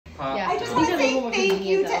I just want to say thank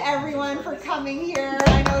you to everyone for coming here.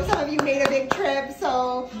 I know some of you made a big trip,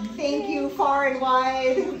 so thank you far and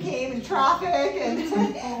wide who came in traffic and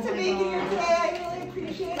to make it here today. I really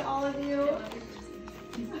appreciate all of you.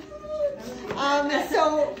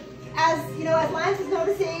 So as you know, as Lance is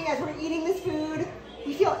noticing, as we're eating this food,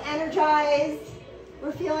 we feel energized.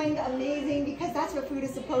 We're feeling amazing because that's what food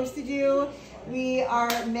is supposed to do. We are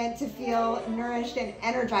meant to feel nourished and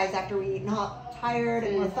energized after we eat, not tired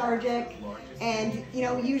and lethargic. And you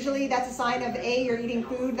know, usually that's a sign of A, you're eating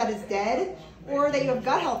food that is dead, or that you have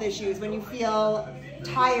gut health issues when you feel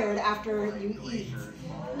tired after you eat.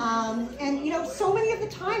 And you know, so much of the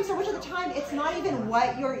time, it's not even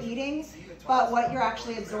what you're eating, but what you're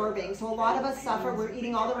actually absorbing. So a lot of us suffer, we're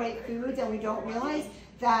eating all the right foods and we don't realize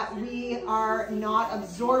that we are not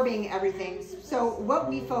absorbing everything. So what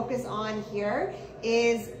we focus on here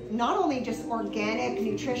is not only just organic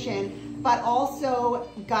nutrition, but also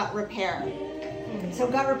gut repair. So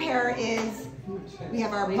gut repair is, we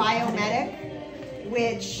have our Biomedic,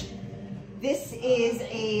 which this is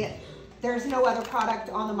there's no other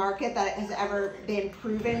product on the market that has ever been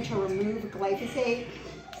proven to remove glyphosate.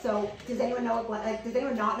 So does anyone know does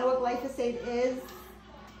anyone not know what glyphosate is?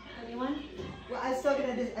 Anyone? Well, I'm still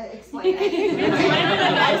going to explain it.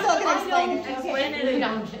 I'm still going to explain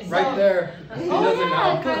it. Right there. He doesn't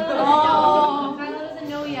know. Carlo doesn't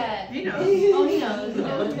know yet. He knows. Oh, he knows. He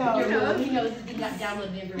knows. He knows to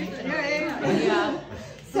download the information. Yeah.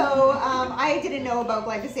 So I didn't know about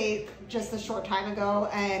glyphosate just a short time ago,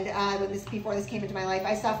 and before this came into my life,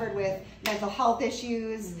 I suffered with mental health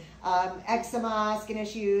issues, eczema, skin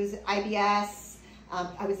issues, IBS.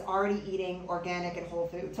 I was already eating organic and whole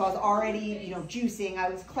food. So I was already, you know, juicing, I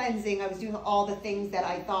was cleansing, I was doing all the things that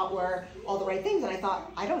I thought were all the right things. And I thought,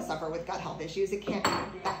 I don't suffer with gut health issues. It can't,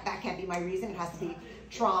 that can't be my reason. It has to be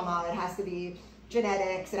trauma. It has to be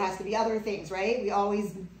genetics. It has to be other things, right? We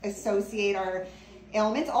always associate our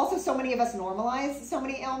ailments. Also, so many of us normalize so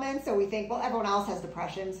many ailments. So we think, well, everyone else has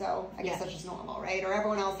depression, so I guess that's just normal, right? Or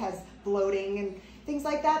everyone else has bloating and things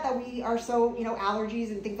like that we are so, you know,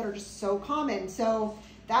 allergies and things that are just so common. So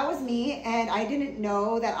that was me, and I didn't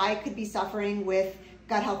know that I could be suffering with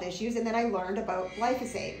gut health issues. And then I learned about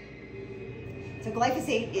glyphosate. So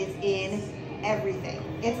glyphosate is in everything.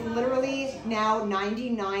 It's literally now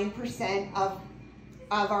 99% of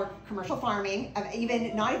our commercial farming,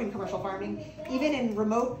 not even commercial farming, even in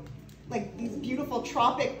remote, like these beautiful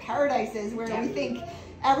tropic paradises where we think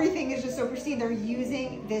everything is just so pristine. They're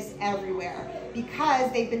using this everywhere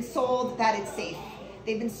because they've been sold that it's safe.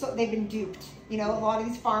 They've been duped. You know, a lot of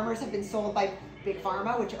these farmers have been sold by Big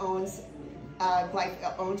Pharma, which owns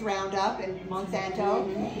Roundup and Monsanto.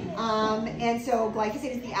 And so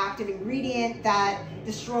glyphosate is the active ingredient that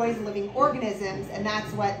destroys living organisms, and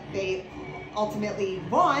that's what they ultimately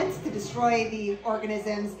want, to destroy the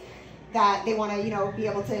organisms that they want to, you know, be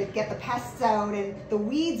able to get the pests out and the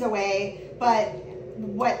weeds away. But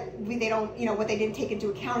what they didn't take into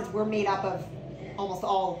account is we're made up of almost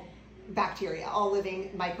all bacteria, all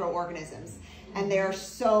living microorganisms, and they're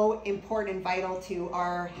so important and vital to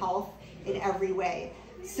our health in every way.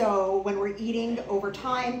 So when we're eating over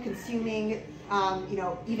time, consuming, you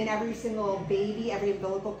know, even every single baby, every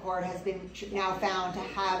umbilical cord has been now found to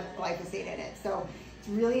have glyphosate in it. So it's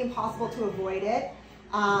really impossible to avoid it.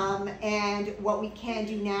 And what we can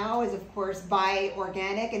do now is, of course, buy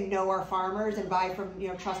organic and know our farmers and buy from, you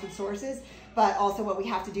know, trusted sources. But also what we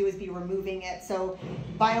have to do is be removing it. So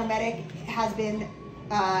Biomedic has been,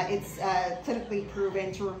 it's clinically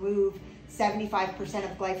proven to remove 75%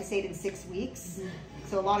 of glyphosate in 6 weeks.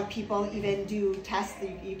 So a lot of people even do tests.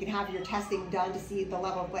 You can have your testing done to see the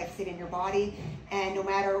level of glyphosate in your body. And no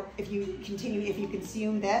matter if you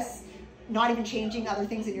consume this, not even changing other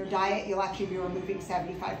things in your diet, you'll actually be removing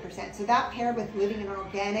 75%. So that paired with living in an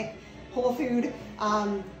organic, whole food,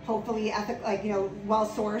 hopefully ethical, like, you know,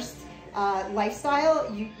 well-sourced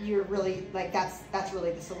lifestyle, you're really, like, that's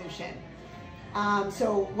really the solution.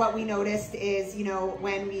 So what we noticed is, you know,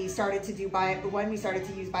 when we started to use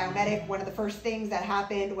Biomedic, one of the first things that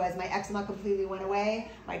happened was my eczema completely went away.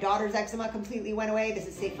 My daughter's eczema completely went away. This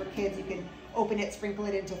is safe for kids. You can open it, sprinkle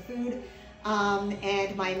it into food.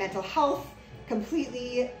 And my mental health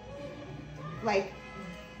completely, like,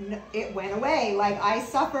 it went away. Like, I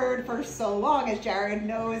suffered for so long, as Jared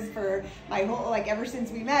knows, for my whole, like, ever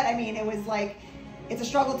since we met. I mean, it was like, it's a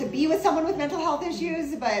struggle to be with someone with mental health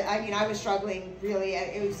issues, but I mean, I was struggling really.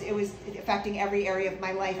 It was affecting every area of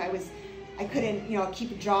my life. I couldn't, you know, keep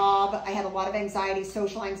a job. I had a lot of anxiety,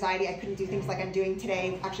 social anxiety. I couldn't do things like I'm doing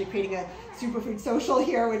today, actually creating a superfood social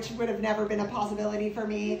here, which would have never been a possibility for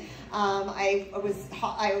me. I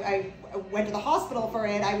went to the hospital for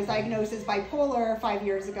it. I was diagnosed as bipolar 5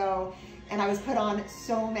 years ago, and I was put on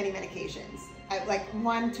so many medications, like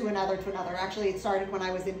one to another to another. Actually, it started when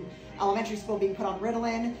I was in elementary school being put on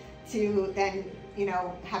Ritalin, to then, you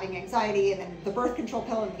know, having anxiety, and then the birth control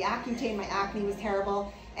pill and the Accutane. My acne was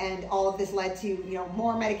terrible, and all of this led to, you know,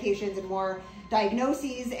 more medications and more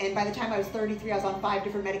diagnoses. And by the time I was 33, I was on 5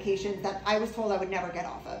 different medications that I was told I would never get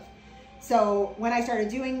off of. So when I started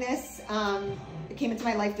doing this, it came into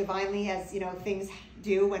my life divinely, as, you know, things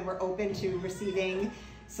do when we're open to receiving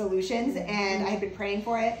solutions. And I had been praying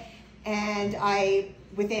for it, and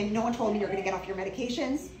no one told me you're going to get off your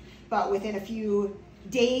medications, but within a few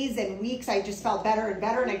days and weeks, I just felt better and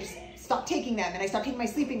better, and I just stopped taking them, and I stopped taking my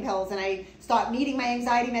sleeping pills, and I stopped needing my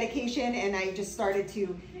anxiety medication, and I just started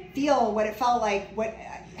to feel what it felt like,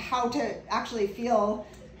 how to actually feel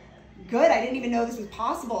good. I didn't even know this was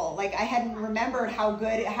possible. Like, I hadn't remembered how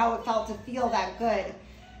it felt to feel that good.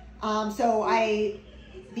 So I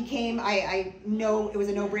know it was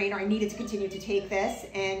a no-brainer. I needed to continue to take this,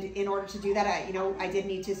 and in order to do that,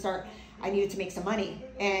 I needed to make some money.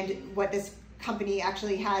 And what this company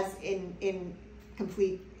actually has in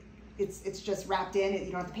complete, it's just wrapped in,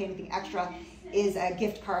 you don't have to pay anything extra, is a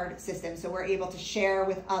gift card system. So we're able to share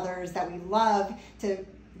with others that we love to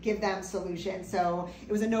give them solutions. So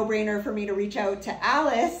it was a no-brainer for me to reach out to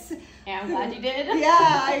Alice. Yeah, I'm glad you did.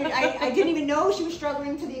 Yeah, I didn't even know she was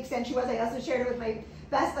struggling to the extent she was. I also shared it with my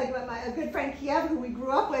a good friend Kiev, who we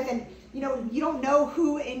grew up with, and you know, you don't know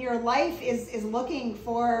who in your life is looking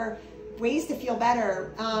for ways to feel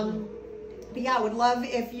better. But yeah, I would love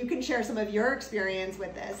if you can share some of your experience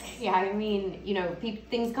with this. Yeah, I mean, you know,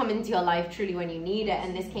 things come into your life truly when you need it,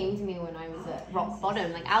 and this came to me when I was at rock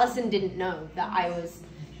bottom. Like, Alison didn't know that I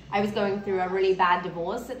was going through a really bad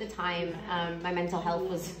divorce at the time. My mental health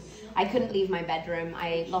was, I couldn't leave my bedroom.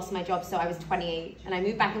 I lost my job, so I was 28, and I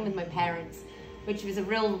moved back in with my parents, which was a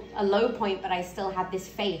low point, but I still had this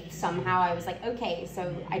faith. Somehow I was like, okay,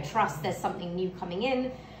 so I trust there's something new coming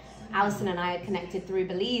in. Alison and I had connected through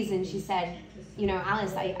Belize, and she said, you know,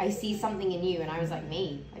 Alice, I see something in you. And I was like,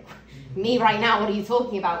 me? Like, me right now? What are you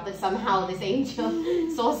talking about? But somehow this angel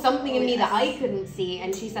saw something in me that I couldn't see.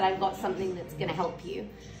 And she said, I've got something that's going to help you.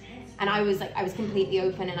 And I was completely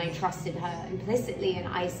open, and I trusted her implicitly, and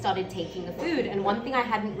I started taking the food. And one thing I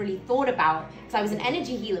hadn't really thought about, because I was an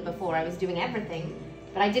energy healer before, I was doing everything,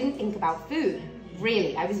 but I didn't think about food,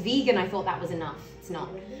 really. I was vegan, I thought that was enough. It's not.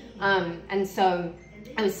 And so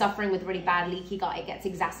I was suffering with really bad leaky gut. It gets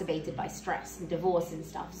exacerbated by stress and divorce and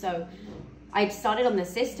stuff. So I started on the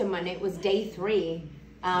system, and it was day 3.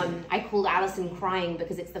 I called Alison crying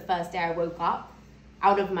because it's the first day I woke up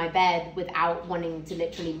out of my bed without wanting to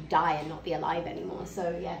literally die and not be alive anymore.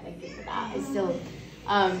 So yeah, thank you for that. It's still,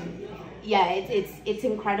 yeah, it's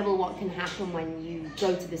incredible what can happen when you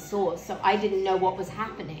go to the source. So I didn't know what was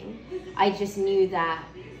happening. I just knew that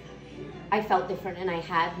I felt different, and I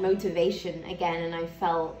had motivation again, and I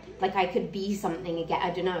felt like I could be something again. I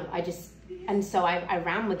don't know. And so I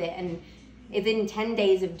ran with it, and within 10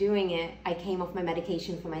 days of doing it, I came off my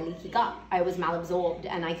medication for my leaky gut. I was malabsorbed,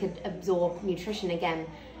 and I could absorb nutrition again.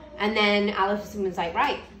 And then Alison was like,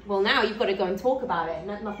 right, well, now you've got to go and talk about it.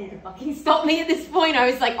 Nothing could fucking stop me at this point.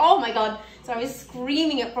 I was like, oh my God. So I was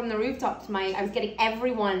screaming it from the rooftops. I was getting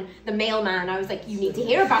everyone, the mailman, I was like, you need to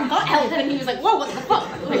hear about gut health. And he was like, whoa, what the fuck?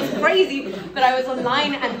 It's crazy. But I was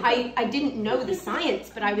online, and I didn't know the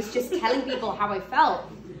science, but I was just telling people how I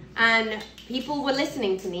felt. And people were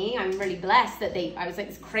listening to me. I'm really blessed that I was like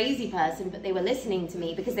this crazy person, but they were listening to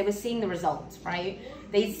me because they were seeing the results, right?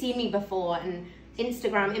 They'd seen me before, and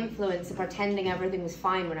Instagram influencer pretending everything was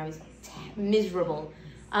fine when I was miserable.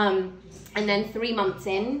 And then 3 months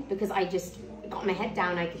in, because I just got my head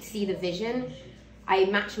down, I could see the vision, I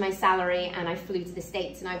matched my salary, and I flew to the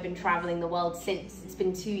States, and I've been traveling the world since. It's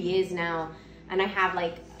been 2 years now, and I have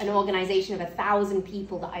like an organization of 1,000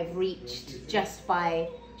 people that I've reached just by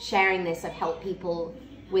sharing this. I've helped people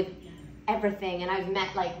with everything, and I've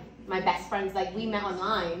met like my best friends. Like, we met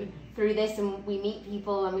online through this, and we meet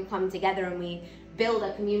people, and we come together, and we build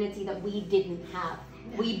a community that we didn't have.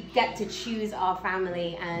 We get to choose our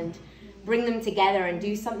family and bring them together and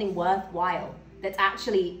do something worthwhile that's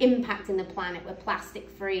actually impacting the planet. We're plastic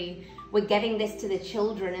free. We're getting this to the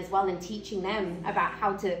children as well, and teaching them about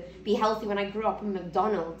how to be healthy. When I grew up in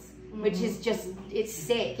McDonald's, which is just, it's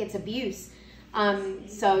sick, it's abuse.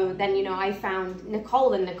 So then, you know, I found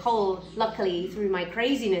Nicole, and Nicole, luckily through my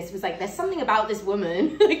craziness, was like, there's something about this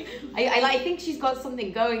woman. Like, I think she's got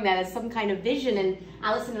something going there. There's some kind of vision. And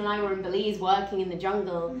Alison and I were in Belize working in the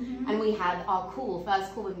jungle, and we had our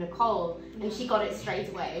first call with Nicole, and she got it straight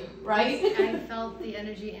away, right? I felt the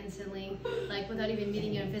energy instantly, like without even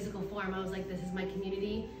meeting you in physical form. I was like, this is my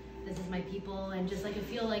community, this is my people, and just like I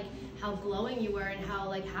feel like how glowing you were and how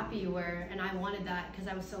like happy you were, and I wanted that because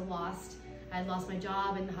I was so lost. I had lost my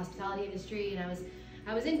job in the hospitality industry, and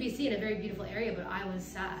I was in BC in a very beautiful area, but I was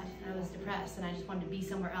sad, I was depressed, and I just wanted to be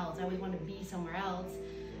somewhere else. I always wanted to be somewhere else,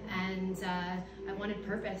 and I wanted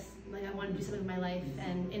purpose. Like I wanted to do something with my life,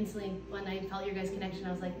 and instantly when I felt your guys' connection,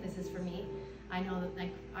 I was like, this is for me. I know that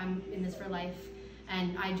like I'm in this for life,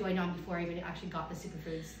 and I joined on before I even actually got the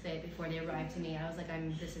superfoods. Before they arrived to me, I was like,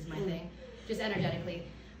 this is my thing, just energetically.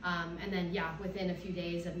 And then, yeah, within a few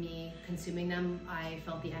days of me consuming them, I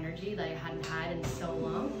felt the energy that I hadn't had in so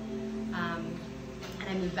long. And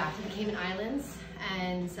I moved back to the Cayman Islands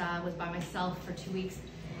and was by myself for 2 weeks,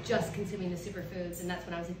 just consuming the superfoods. And that's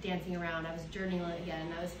when I was like, dancing around. I was journaling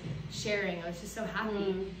again. I was sharing. I was just so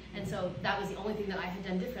happy. And so that was the only thing that I had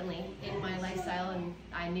done differently in my lifestyle. And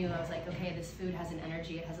I knew, I was like, okay, this food has an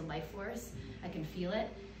energy. It has a life force. I can feel it.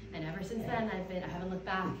 And ever since then, I haven't looked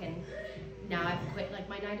back. And now I've quit like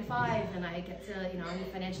my 9 to 5, and I get to, you know, I'm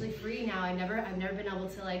financially free now. I've never been able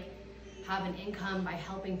to like have an income by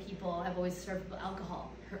helping people. I've always served people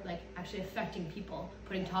alcohol, like actually affecting people,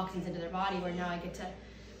 putting toxins into their body, where now I get to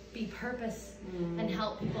be purpose and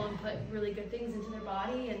help people and put really good things into their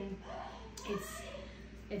body. And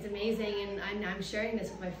it's amazing. And I'm sharing this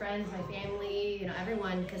with my friends, my family, you know,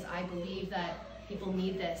 everyone, because I believe that people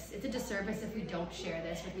need this. It's a disservice if we don't share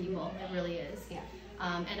this with people. It really is. Yeah.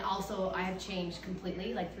 And also, I have changed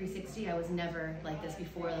completely, like 360. I was never like this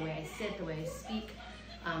before. The way I sit, the way I speak,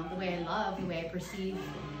 the way I love, the way I perceive.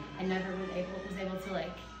 I never was able to like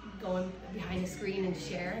go in behind a screen and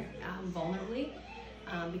share vulnerably,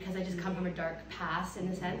 because I just come from a dark past in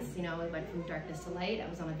a sense. You know, I went from darkness to light. I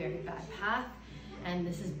was on a very bad path, and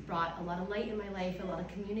this has brought a lot of light in my life, a lot of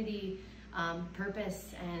community,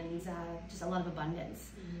 purpose, and just a lot of abundance.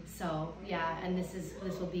 So yeah, and this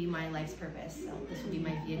will be my life's purpose. So this will be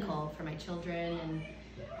my vehicle for my children, and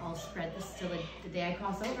I'll spread this till the day I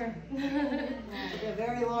cross over. A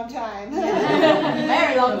very long time.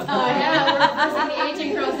 Very long time. Yeah, we're in the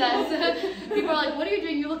aging process. People are like, what are you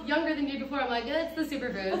doing? You look younger than you did before. I'm like, it's the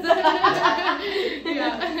superfoods.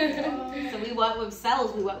 Yeah. So we work with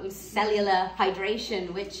cells, we work with cellular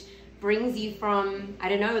hydration, which brings you from, I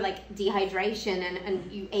don't know, like dehydration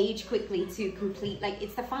and you age quickly to complete, like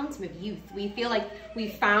it's the fountain of youth. We feel like we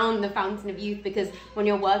found the fountain of youth because when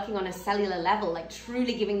you're working on a cellular level, like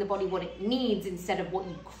truly giving the body what it needs instead of what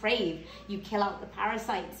you crave, you kill out the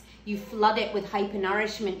parasites, you flood it with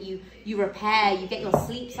hypernourishment, you repair, you get your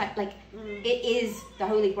sleep cycle, like it is the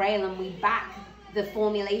holy grail. And we back the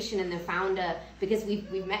formulation and the founder because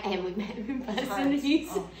we've met him in person.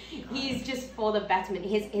 He's just for the betterment.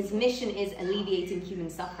 His mission is alleviating human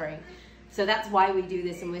suffering. So that's why we do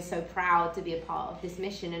this, and we're so proud to be a part of this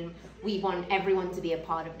mission, and we want everyone to be a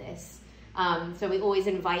part of this. So we always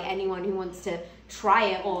invite anyone who wants to try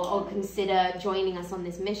it or consider joining us on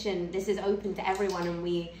this mission. This is open to everyone, and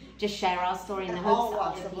we just share our story in the hopes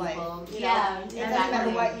that other people. Yeah, it doesn't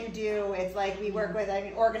matter what you do. It's like we work with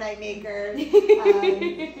organite makers,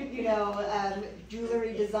 you know,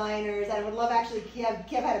 jewelry designers. I would love actually. Kev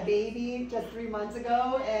had a baby just 3 months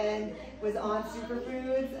ago and was on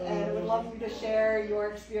superfoods, and I would love you to share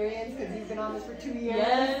your experience because you've been on this for 2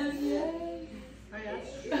 years. Yes. Oh yeah.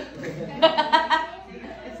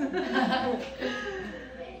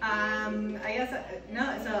 I guess no.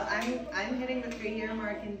 So I'm hitting the 3-year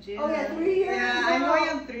mark in June. Oh yeah, 3 years. Yeah, I'm going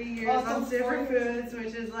on 3 years Awesome. on superfoods,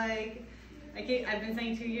 which is like I've been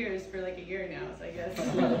saying 2 years for like a year now. So I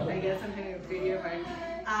guess I'm hitting the 3-year mark.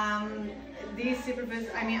 These superfoods.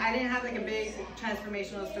 I mean, I didn't have like a big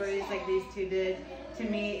transformational stories like these two did. To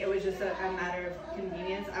me, it was just a matter of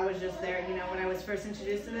convenience. I was just there, you know, when I was first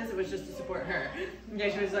introduced to this, it was just to support her.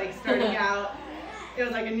 Okay, she was like starting out. It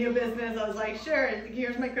was like a new business. I was like, sure,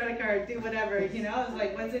 here's my credit card, do whatever, you know. I was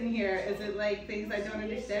like, what's in here? Is it like things I don't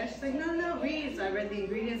understand? She's like, no, read. So I read the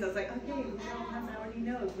ingredients. I was like, okay, I already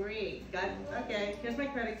know, great. Okay, here's my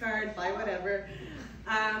credit card, buy whatever.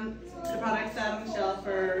 The products sat on the shelf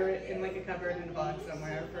in like a cupboard in a box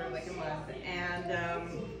somewhere for like a month. And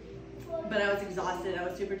but I was exhausted. I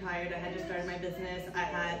was super tired. I had just started my business. I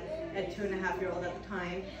had a 2.5-year-old at the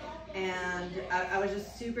time. And I was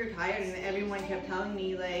just super tired, and everyone kept telling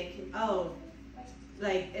me like, oh,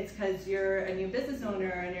 like, it's because you're a new business owner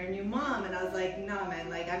and you're a new mom. And I was like, no, man,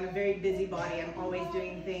 like, I'm a very busybody. I'm always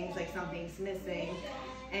doing things, like something's missing.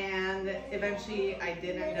 And eventually I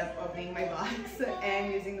did end up opening my box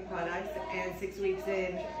and using the products. And 6 weeks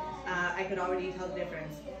in, I could already tell the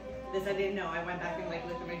difference. This I didn't know. I went back and like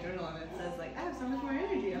looked at my journal and it says like, I have so much more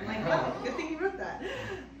energy. I'm like, wow, good thing you wrote that.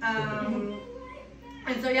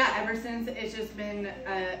 And so yeah, ever since it's just been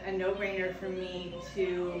a no-brainer for me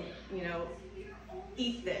to, you know,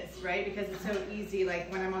 eat this, right? Because it's so easy. Like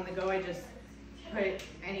when I'm on the go, I just put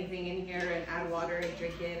anything in here and add water and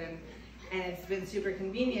drink it, and it's been super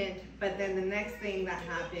convenient. But then the next thing that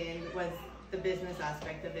happened was the business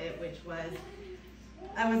aspect of it, which was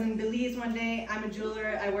I was in Belize one day. I'm a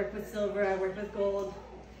jeweler. I work with silver. I work with gold.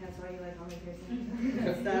 That's why you like all my piercings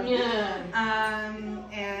and stuff. Yeah.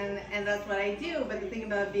 And that's what I do. But the thing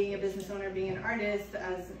about being a business owner, being an artist,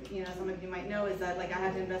 as you know, some of you might know, is that like I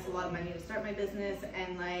had to invest a lot of money to start my business,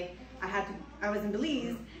 and like I was in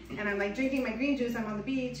Belize, and I'm like drinking my green juice. I'm on the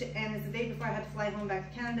beach, and it's the day before I had to fly home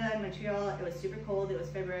back to Canada in Montreal. It was super cold. It was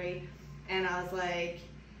February, and I was like,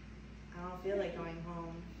 I don't feel like going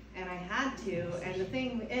home. And I had to, and the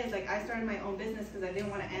thing is, like, I started my own business because I didn't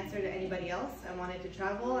want to answer to anybody else. I wanted to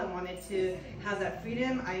travel. I wanted to have that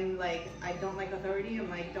freedom. I'm like, I don't like authority. I'm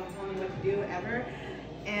like, don't tell me what to do ever.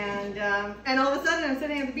 And all of a sudden, I'm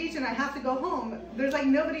sitting at the beach and I have to go home. There's like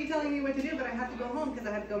nobody telling me what to do, but I have to go home because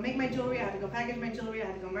I had to go make my jewelry. I had to go package my jewelry. I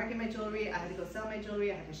had to go market my jewelry. I had to go sell my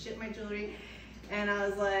jewelry. I had to ship my jewelry. And I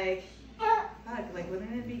was like, fuck, like,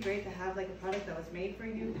 wouldn't it be great to have like a product that was made for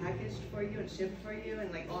you, packaged for you, and shipped for you,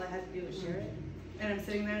 and like all I had to do was share it? And I'm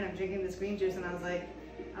sitting there and I'm drinking this green juice, and I was like,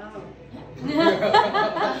 oh,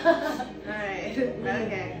 all right,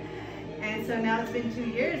 okay. And so now it's been 2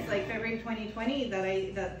 years, like February 2020, that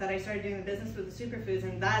I started doing the business with the superfoods,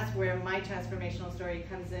 and that's where my transformational story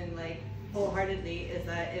comes in, like wholeheartedly. Is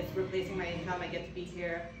that it's replacing my income. I get to be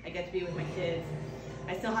here. I get to be with my kids.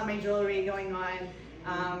 I still have my jewelry going on.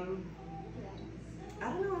 I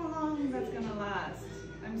don't know how long that's gonna last.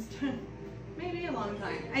 Maybe a long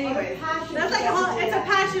time. Anyways, that's like it's a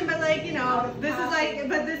passion, but like, you know, this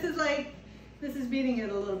is beating it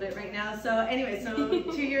a little bit right now. So anyway, so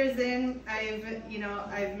 2 years in,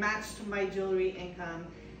 I've matched my jewelry income,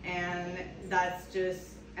 and that's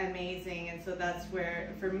just amazing. And so that's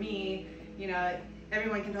where, for me, you know,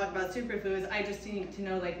 everyone can talk about superfoods. I just need to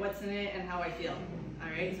know like what's in it and how I feel. All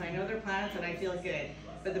right, so I know they're plants and I feel good.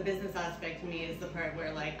 But the business aspect to me is the part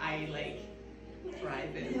where like I like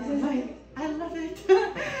thrive in. I'm like, I love it.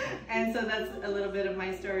 And so that's a little bit of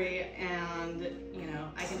my story, and you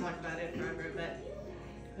know, I can talk about it forever, but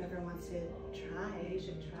whoever wants to try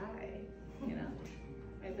should try. You know,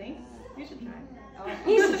 I think you should try.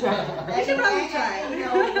 You should try. You should probably try. You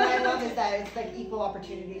know, what I love is that it's like equal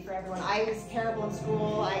opportunity for everyone. I was terrible in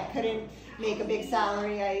school. I couldn't make a big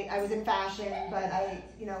salary. I was in fashion, but I,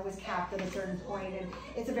 you know, was capped at a certain point, and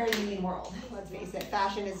it's a very mean world. Let's face it.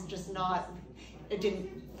 Fashion is just not. It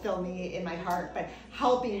didn't fill me in my heart, but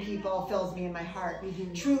helping people fills me in my heart.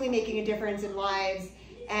 Mm-hmm. Truly making a difference in lives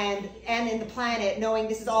and in the planet. Knowing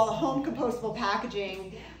this is all home compostable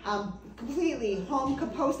packaging. Completely home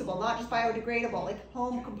compostable, not just biodegradable, like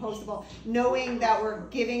home compostable, knowing that we're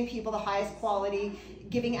giving people the highest quality,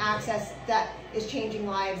 giving access that is changing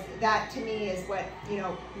lives. That to me is what, you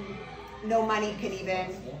know, no money can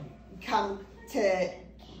even come to,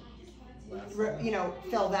 you know,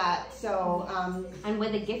 fill that. So and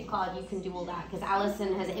with a gift card you can do all that, because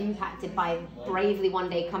Alison has impacted by bravely one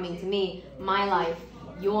day coming to me, my life,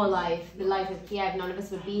 your life, the life of Kiev. None of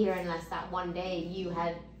us would be here unless that one day you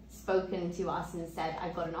had spoken to us and said,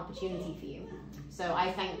 I've got an opportunity for you. So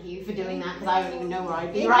I thank you for doing that, because I don't even know where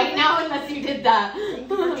I'd be right now unless you did that. Thank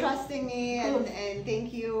you for trusting me, and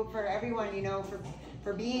thank you for everyone, you know,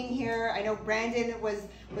 for being here. I know Brandon was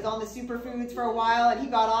on the superfoods for a while, and he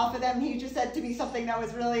got off of them. He just said to me something that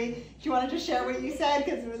was really, do you want to just share what you said?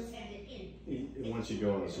 Because it was... Once you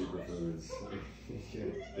go on the superfoods,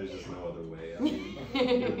 there's just no other way. I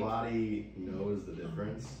mean, your body knows the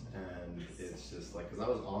difference, and it's just like, because I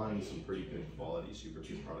was on some pretty good quality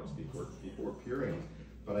superfood products before Purium,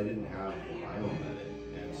 but I didn't have the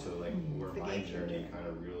biomedic, and so like where my journey kind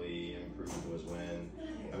of really improved was when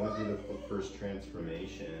I went through the first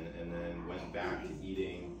transformation, and then went back to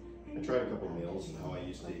eating. I tried a couple meals and how I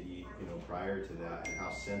used to eat, you know, prior to that, and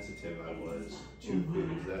how sensitive I was to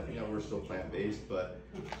foods that, you know, were still plant-based, but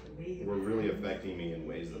were really affecting me in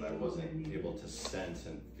ways that I wasn't able to sense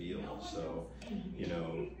and feel. So, you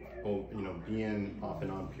know, being off and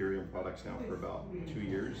on Purium products now for about 2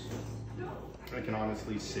 years, I can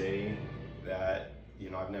honestly say that, you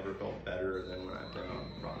know, I've never felt better than when I've been on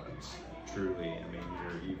products. Truly, I mean,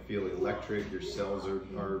 you feel electric, your cells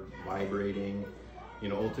are vibrating. You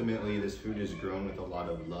know, ultimately this food is grown with a lot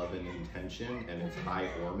of love and intention, and it's high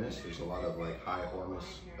ormus. There's a lot of like high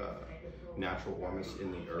ormus, natural ormus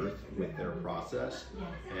in the earth with their process.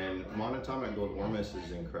 And monatomic gold ormus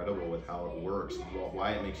is incredible with how it works.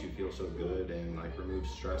 Why it makes you feel so good and like removes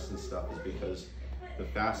stress and stuff is because the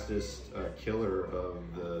fastest killer of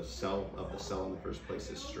the cell in the first place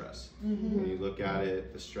is stress. When you look at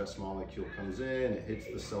it, the stress molecule comes in, it hits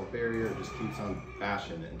the cell barrier, it just keeps on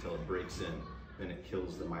bashing it until it breaks in. Then it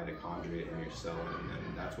kills the mitochondria in your cell,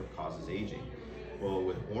 and that's what causes aging. Well,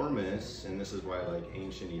 with ormus, and this is why like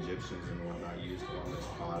ancient Egyptians and whatnot used ormus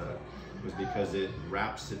product, was because it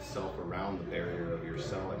wraps itself around the barrier of your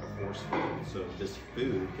cell like a force field. So this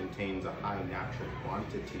food contains a high natural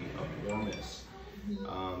quantity of ormus.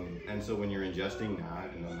 And so when you're ingesting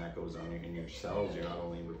that, and then that goes on in your cells, you're not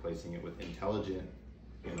only replacing it with intelligent,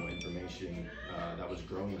 you know, information that was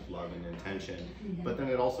grown with love and intention, but then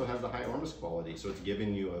it also has the high ormus quality. So it's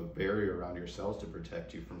giving you a barrier around your cells to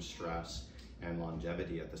protect you from stress and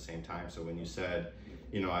longevity at the same time. So when you said,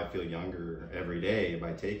 you know, I feel younger every day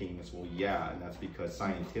by taking this, well, yeah, and that's because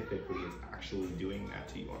scientifically it's actually doing that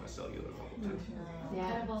to you on a cellular level too.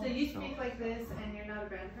 Yeah. So you speak like this and you're not a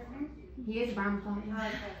brand partner? He is a brand partner.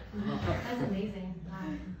 Oh, okay. That's amazing.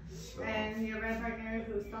 So, And your brand partner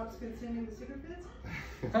who stops consuming the superfoods?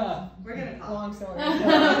 We're gonna call. Long story. We need to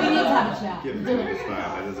have a chat. give it to me this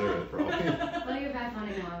time, I deserve it probably. Well, you're back on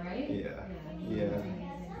it now, right? Yeah. Yeah. Amazing.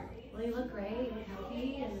 Well, you look great, you look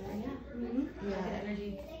healthy, and yeah, good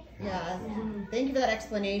energy. Yeah, thank you for that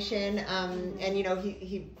explanation. And you know,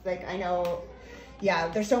 he like, I know, yeah,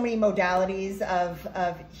 there's so many modalities of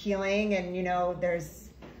healing, and you know, there's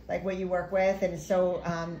like what you work with, and so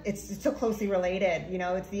it's so closely related. You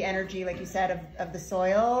know, it's the energy, like you said, of the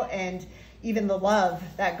soil, and even the love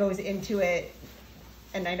that goes into it.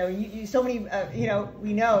 And I know you so many, you know,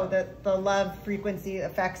 we know that the love frequency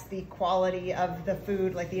affects the quality of the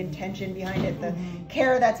food, like the intention behind it, the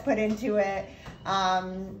care that's put into it.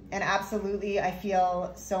 And absolutely, I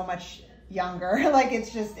feel so much younger. Like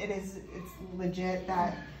it's legit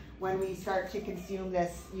that when we start to consume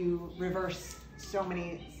this, you reverse so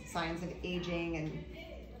many signs of aging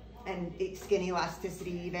and skin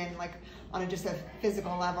elasticity, even like on just a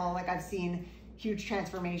physical level. Like I've seen huge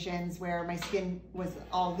transformations where my skin was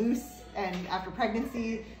all loose and after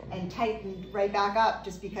pregnancy and tightened right back up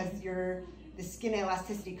just because the skin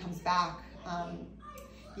elasticity comes back.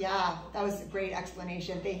 Yeah, that was a great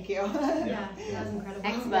explanation. Thank you. Yeah, that was incredible.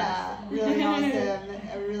 Excellent. Yeah, really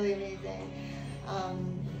awesome. Really amazing.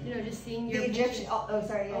 You know, just seeing your The Egyptian. pictures. Oh,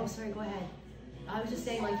 sorry. Yeah. Oh, sorry. Go ahead. I was just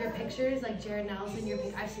saying, like your pictures, like Jared and Allison.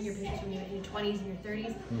 I've seen your pictures when you're in your 20s and your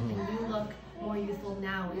 30s, and you look more youthful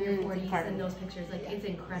now in your 40s than those pictures. Like it's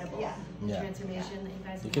incredible. Yeah. The Yeah. transformation that you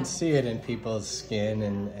guys. You have can had. see it in people's skin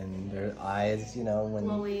and their eyes, you know, when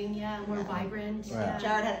Glowing, yeah, more vibrant. Right. Yeah.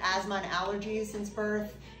 Jared had asthma and allergies since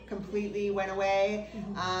birth, completely went away.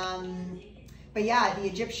 But yeah, the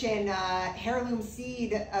Egyptian heirloom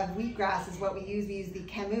seed of wheatgrass is what we use. We use the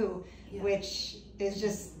camu, which is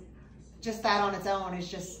just that on its own is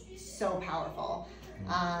just so powerful.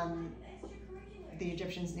 The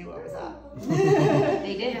Egyptians knew what was up.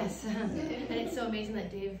 They did. Yes, and it's so amazing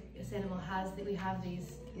that Dave Sandoval has that we have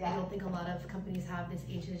these. Yeah. I don't think a lot of companies have this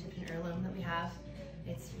ancient Egyptian heirloom that we have.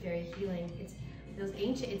 It's very healing. It's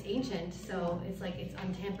ancient, so it's like it's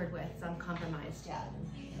untampered with. It's uncompromised. Yeah.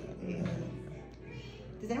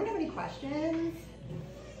 Does anyone have any questions?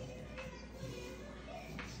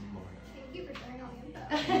 Thank you for sharing all the info.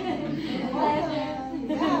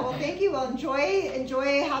 Yeah, well, thank you. Well, enjoy.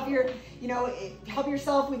 Help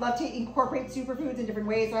yourself. We love to incorporate superfoods in different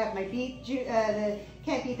ways. So I have my the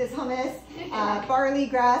can't beat this hummus, barley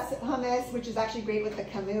grass hummus, which is actually great with the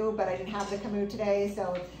camu, but I didn't have the camu today,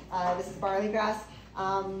 so this is barley grass.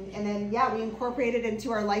 And then yeah, we incorporate it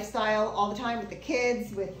into our lifestyle all the time with the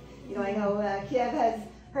kids. With I know Kiev has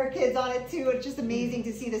her kids on it too. It's just amazing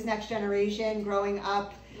to see this next generation growing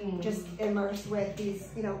up. Just immersed with these,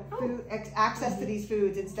 food, access to these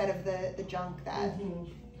foods instead of the junk that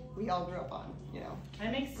we all grew up on, I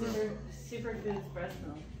make superfoods breast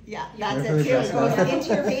milk. Yeah, that's it too. It goes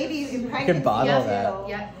into your baby in pregnancy. bottle too. that.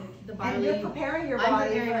 Yep. The barley. And you're preparing your I'm body.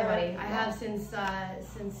 preparing my for- body. I have since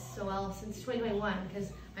 2021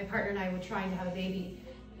 because my partner and I were trying to have a baby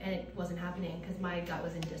and it wasn't happening because my gut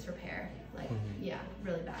was in disrepair,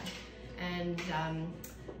 really bad. And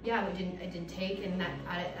it didn't take, and that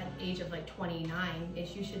at age of like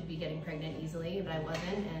 29-ish, you should be getting pregnant easily, but I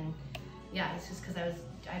wasn't. And yeah, it's just because I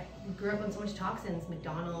grew up on so much toxins,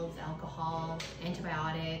 McDonald's, alcohol,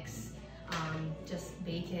 antibiotics, just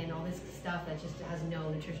bacon, all this stuff that just has no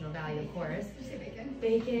nutritional value, of course. Did you say bacon?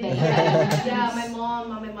 Bacon. Yeah, my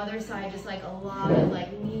mom on my mother's side, just like a lot of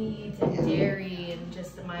like meat and dairy, and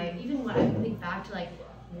just even when I think back to like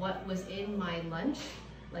what was in my lunch,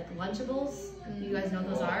 like Lunchables. You guys know what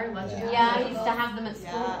those are? Lunchables. Yeah, I used to have them at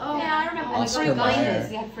school. Oh yeah, I remember. Like fruit winders.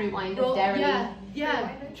 We had fruit winders, dairy. Yeah.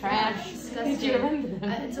 Trash. Disgusting. Do you remember them?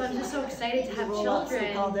 And so I'm just so excited to have Roll-ups, they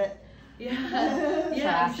children. called it.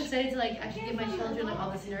 Yeah, I'm just excited to like actually give my children like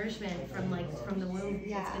all this nourishment from the womb.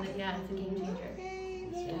 Yeah. It's a game changer.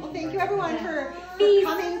 Well, thank you everyone for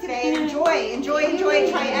coming today.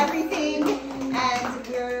 Enjoy, try everything. And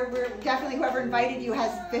we're definitely, whoever invited you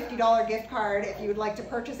has $50 gift card if you would like to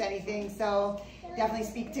purchase anything. So definitely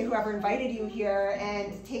speak to whoever invited you here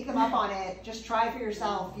and take them up on it. Just try for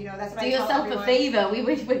yourself. You know, that's what I tell everyone. Do yourself a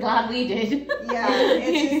favor. We're glad we did. Yeah,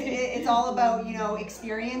 it's all about, you know,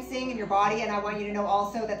 experiencing in your body. And I want you to know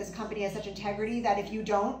also that this company has such integrity that if you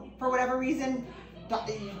don't, for whatever reason,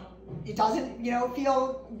 it doesn't, you know,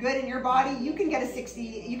 feel good in your body, you can get a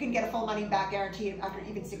full money back guarantee after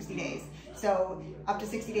even 60 days. So up to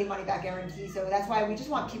 60-day money back guarantee. So that's why we just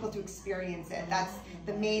want people to experience it. That's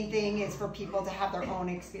the main thing, is for people to have their own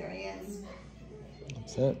experience.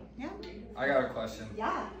 That's it. Yeah. I got a question.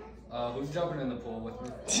 Yeah. Who's jumping in the pool with me?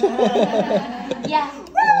 Yeah.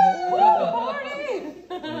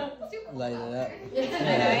 Light it up. I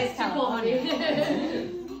know, it's Too cool, honey.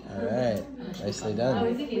 All right. Nicely done. Oh,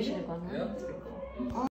 we think you should have gone. Yep.